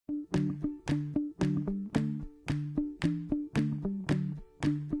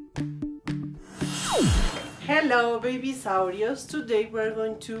Hello babysaurios, today we're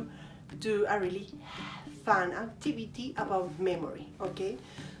going to do a really fun activity about memory, okay?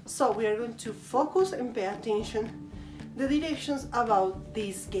 So we are going to focus and pay attention the directions about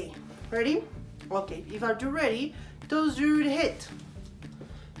this game. Ready? Okay, if are you ready, toes your head,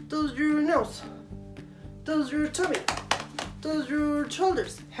 toes your nose, toes your tummy, toes your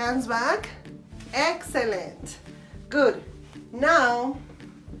shoulders, hands back. Excellent. Good. Now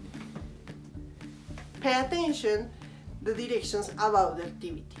pay attention the directions about the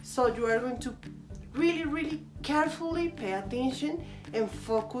activity. So you are going to really carefully pay attention and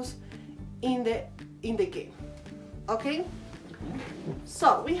focus in the game. Okay?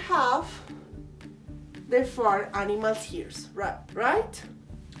 So we have the 4 animals here, right?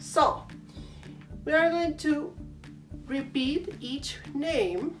 So we are going to repeat each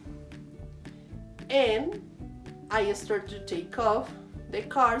name and I start to take off the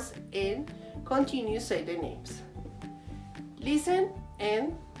cards and continue say the names. Listen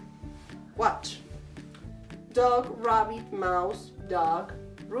and watch. Dog, rabbit, mouse, dog,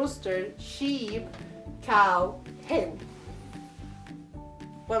 rooster, sheep, cow, hen.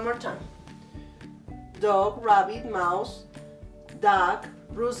 One more time. Dog, rabbit, mouse, dog,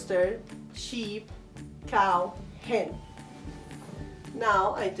 rooster, sheep, cow, hen.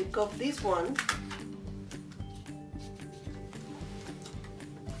 Now I take off this one.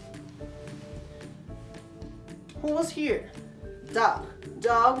 Who was here? Dog.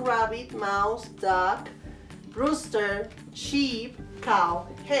 Dog, rabbit, mouse, duck, rooster, sheep, cow,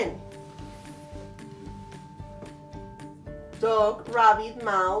 hen. Dog, rabbit,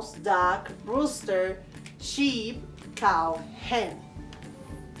 mouse, duck, rooster, sheep, cow, hen.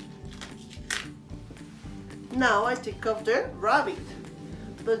 Now I take off the rabbit.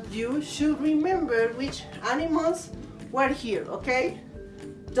 But you should remember which animals were here, okay?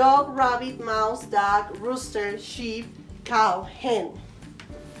 Dog, rabbit, mouse, duck, rooster, sheep, cow, hen.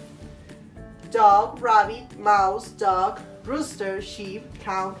 Dog, rabbit, mouse, duck, rooster, sheep,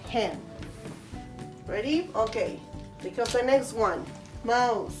 cow, hen. Ready? Okay. Take up the next one.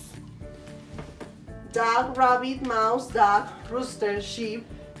 Mouse. Dog, rabbit, mouse, duck, rooster, sheep,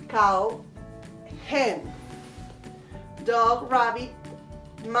 cow, hen. Dog, rabbit,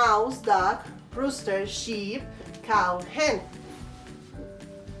 mouse, duck, rooster, sheep, cow, hen.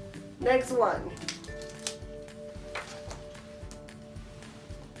 Next one.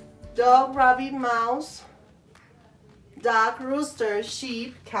 Dog, rabbit, mouse, duck, rooster,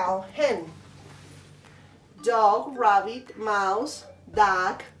 sheep, cow, hen. Dog, rabbit, mouse,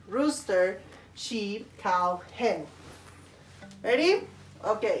 duck, rooster, sheep, cow, hen. Ready?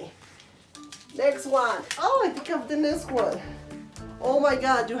 Okay. Next one. Oh, I think of the next one. Oh my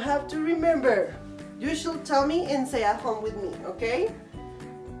God, you have to remember. You should tell me and say at home with me, okay?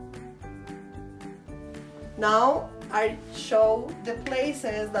 Now I show the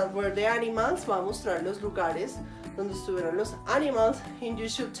places that were the animals. Voy a mostrar los lugares donde estuvieron los animals and you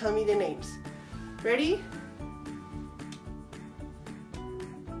should tell me the names. Ready?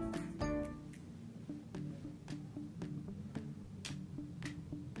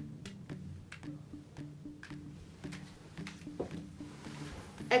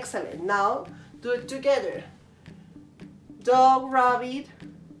 Excellent. Now do it together. Dog, rabbit,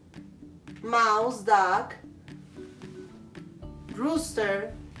 mouse, duck,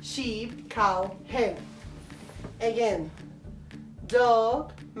 rooster, sheep, cow, hen. Again.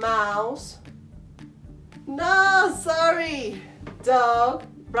 Dog, mouse. No, sorry. Dog,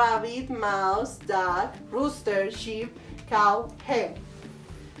 rabbit, mouse, duck, rooster, sheep, cow, hen.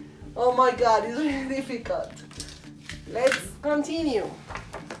 Oh my God, it's really difficult. Let's continue.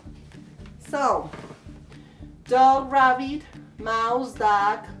 So, dog, rabbit, mouse,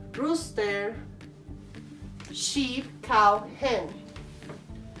 duck, rooster, sheep, cow, hen.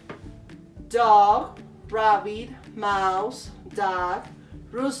 Dog, rabbit, mouse, duck,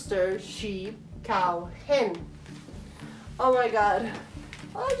 rooster, sheep, cow, hen. Oh my God,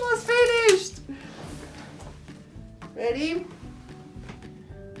 almost finished. Ready?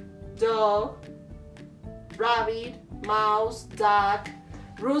 Dog, rabbit, mouse, duck,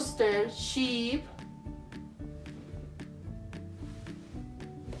 rooster, sheep,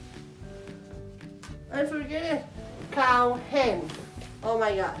 I forget it. Cow, hen. Oh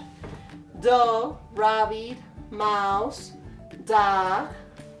my God. Dog, rabbit, mouse, duck,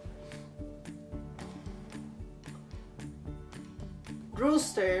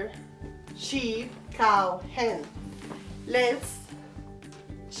 rooster, sheep, cow, hen. Let's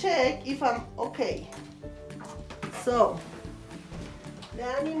check if I'm okay. So, the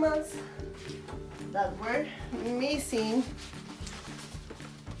animals that were missing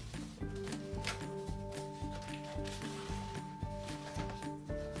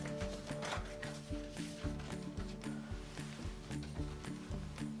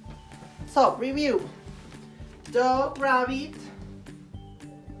So, review. Dog, rabbit,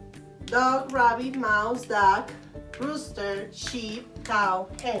 mouse, duck, rooster, sheep, cow,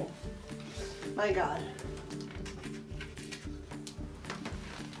 hen. My God.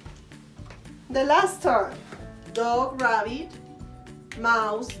 The last term. Dog, rabbit,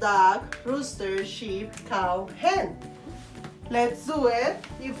 mouse, duck, rooster, sheep, cow, hen. Let's do it.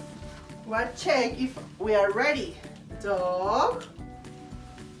 Let's check if we are ready. Dog.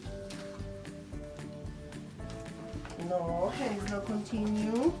 No, hen is not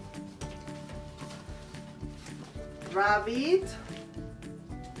continue. Rabbit,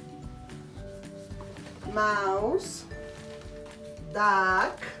 mouse,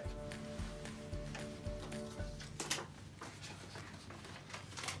 duck,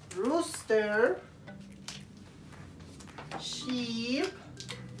 rooster, sheep,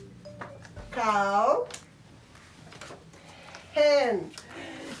 cow, hen.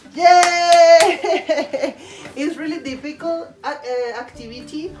 Yay! It's really difficult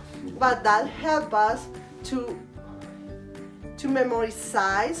activity, but that helps us to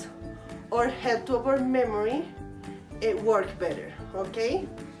memorize or help to our memory work better. Okay,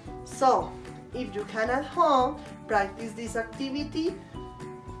 so if you can at home practice this activity,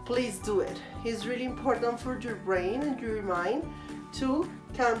 please do it. It's really important for your brain and your mind to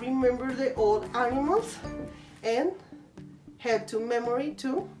can remember the old animals and help to memory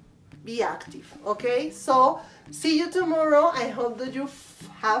to be active. Okay, so see you tomorrow. I hope that you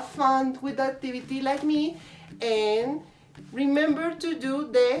have fun with the activity like me, and remember to do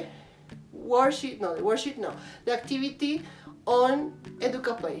the the activity on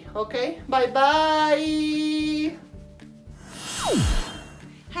EducaPlay. Okay, bye bye.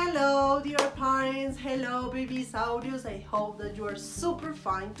 Hello dear parents, hello Babysaurios. I hope that you are super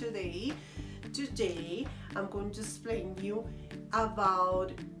fine today. Today I'm going to explain you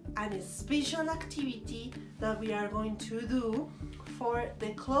about a special activity that we are going to do for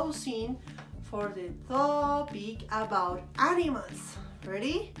the closing for the topic about animals.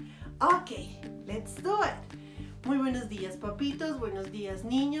 Ready? Okay, let's do it. Muy buenos días papitos, buenos días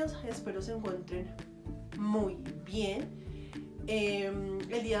niños, espero se encuentren muy bien.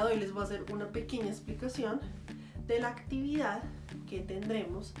 El día de hoy les voy a hacer una pequeña explicación de la actividad que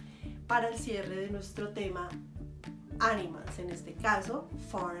tendremos para el cierre de nuestro tema animals, en este caso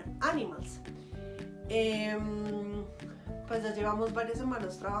farm animals. Pues ya llevamos varias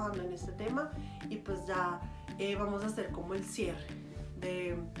semanas trabajando en este tema y pues ya vamos a hacer como el cierre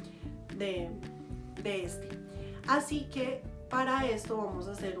de este. Así que para esto vamos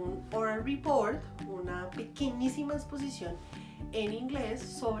a hacer un oral report, una pequeñísima exposición en inglés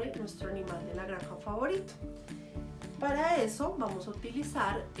sobre nuestro animal de la granja favorito. Para eso vamos a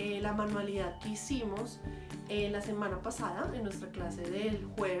utilizar la manualidad que hicimos la semana pasada en nuestra clase del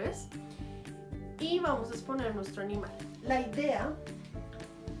jueves y vamos a exponer nuestro animal. La idea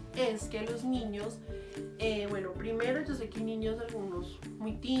es que los niños, bueno, primero yo sé que hay niños algunos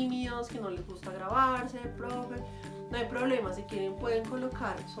muy tímidos, que no les gusta grabarse, profe, no hay problema, si quieren pueden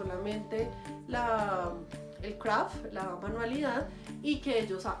colocar solamente el craft, la manualidad, y que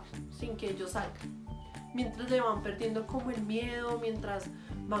ellos hablen, sin que ellos salgan, mientras le van perdiendo como el miedo, mientras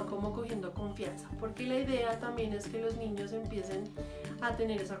van como cogiendo confianza, porque la idea también es que los niños empiecen a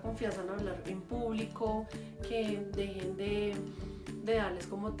tener esa confianza en hablar en público, que dejen de darles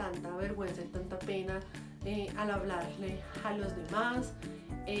como tanta vergüenza y tanta pena al hablarle a los demás,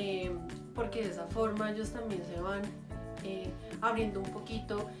 porque de esa forma ellos también se van abriendo un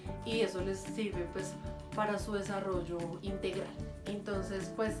poquito y eso les sirve pues para su desarrollo integral.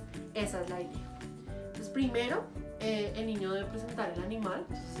 Entonces pues esa es la idea. Entonces primero el niño debe presentar el animal.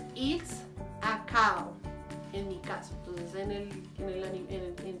 Entonces, it's a cow en mi caso. Entonces en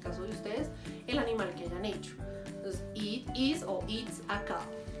el caso de ustedes el animal que hayan hecho. Entonces it is o it's a cow.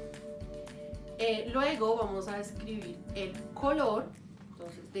 Luego vamos a escribir el color.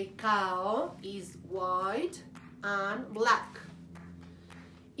 Entonces the cow is white and black.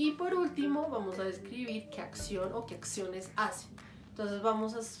 Y por último vamos a describir qué acción o qué acciones hacen. Entonces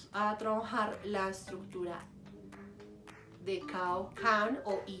vamos a trabajar la estructura de cow can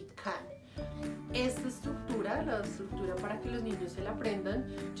o it can. Esta estructura, la estructura para que los niños se la aprendan,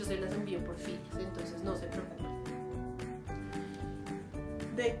 yo se las envío por filas, entonces no se preocupen.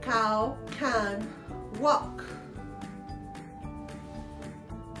 The cow can walk.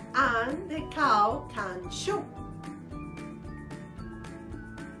 And the cow can chew.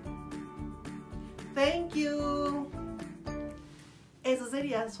 Thank you. Esa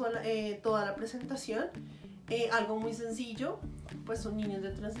sería toda la presentación. Algo muy sencillo pues son niños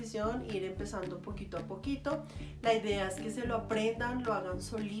de transición, ir empezando poquito a poquito. La idea es que se lo aprendan, lo hagan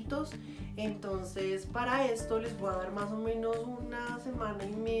solitos. Entonces para esto les voy a dar más o menos una semana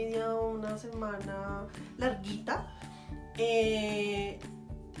y media o una semana larguita.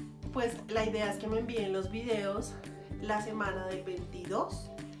 Pues la idea es que me envíen los videos la semana del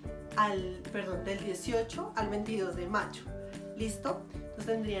 18 al 22 de mayo. ¿Listo? Entonces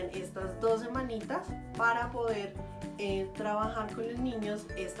tendrían estas 2 semanitas para poder trabajar con los niños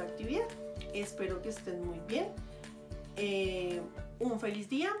esta actividad. Espero que estén muy bien. Un feliz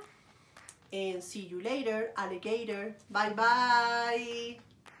día. And see you later, alligator. Bye bye.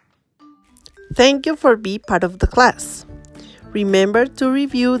 Thank you for being part of the class. Remember to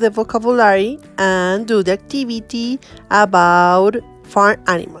review the vocabulary and do the activity about farm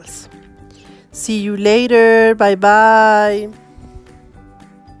animals. See you later. Bye bye.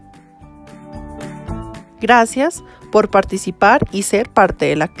 Gracias por participar y ser parte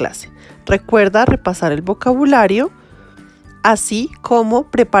de la clase. Recuerda repasar el vocabulario, así como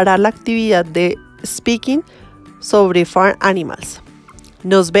preparar la actividad de speaking sobre farm animals.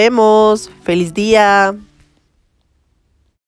 Nos vemos. ¡Feliz día!